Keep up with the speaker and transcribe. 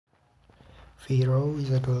Fearow is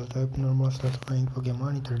a dual-type normal flying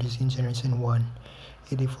Pokemon introduced in Generation 1.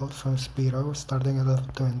 It evolved from Spearow starting at level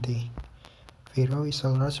 20. Fearow is a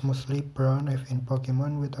large, mostly brown avian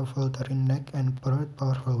Pokemon with a faltering neck and broad,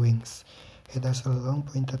 powerful wings. It has a long,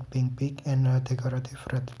 pointed pink beak and a decorative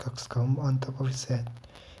red coxcomb on top of its head.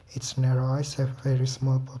 Its narrow eyes have very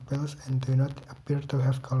small pupils and do not appear to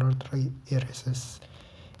have colored irises.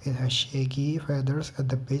 It has shaggy feathers at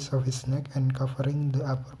the base of its neck and covering the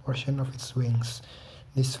upper portion of its wings.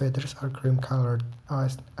 These feathers are cream-colored,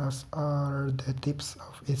 as are the tips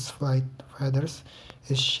of its flight feathers.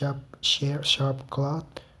 Its sharp-clawed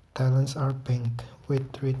talons are pink,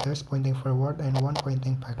 with 3 teeth pointing forward and 1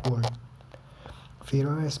 pointing backward.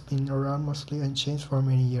 Fearow has been around mostly unchanged for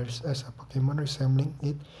many years, as a Pokemon resembling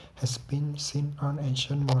it has been seen on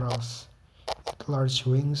ancient morals. Its large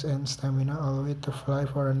wings and stamina allow it to fly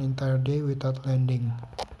for an entire day without landing.